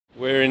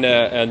We're in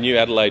our new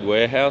Adelaide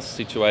warehouse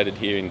situated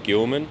here in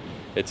Gilman.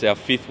 It's our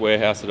 5th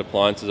warehouse at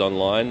Appliances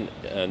Online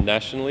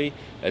nationally.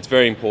 It's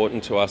very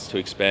important to us to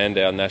expand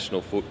our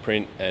national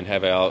footprint and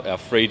have our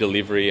free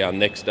delivery, our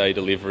next day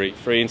delivery,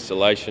 free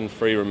installation,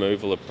 free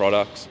removal of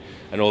products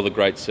and all the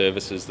great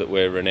services that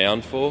we're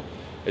renowned for.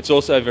 It's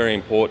also very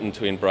important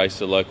to embrace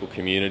the local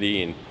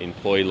community and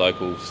employ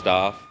local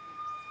staff.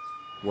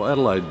 Well,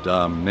 Adelaide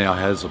now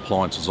has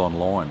Appliances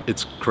Online.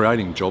 It's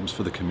creating jobs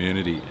for the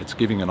community. It's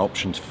giving an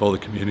option for the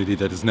community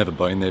that has never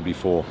been there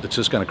before. It's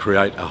just going to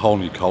create a whole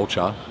new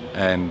culture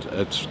and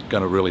it's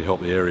going to really help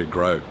the area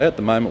grow. At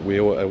the moment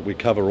we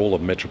cover all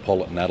of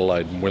metropolitan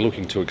Adelaide and we're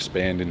looking to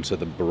expand into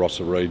the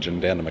Barossa region,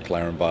 down to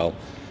McLaren Vale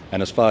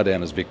and as far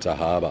down as Victor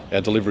Harbour.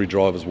 Our delivery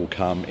drivers will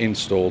come,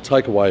 install,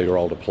 take away your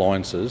old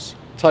appliances,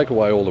 take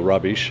away all the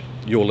rubbish.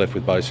 You're left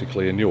with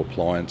basically a new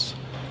appliance,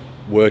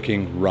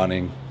 working,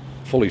 running,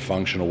 fully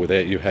functional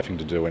without you having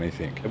to do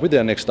anything. With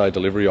our next day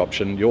delivery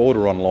option, you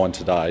order online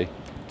today,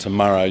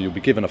 tomorrow you'll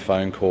be given a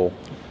phone call.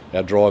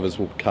 Our drivers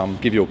will come,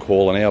 give you a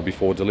call an hour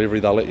before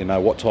delivery. They'll let you know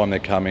what time they're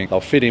coming. They'll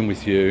fit in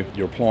with you.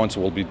 Your appliance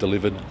will be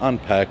delivered,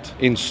 unpacked,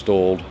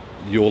 installed.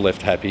 You're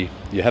left happy.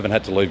 You haven't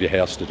had to leave your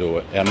house to do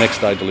it. Our next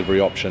day delivery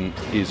option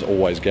is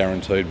always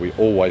guaranteed. We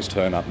always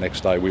turn up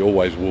next day. We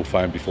always will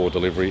phone before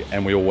delivery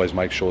and we always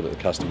make sure that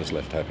the customer's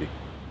left happy.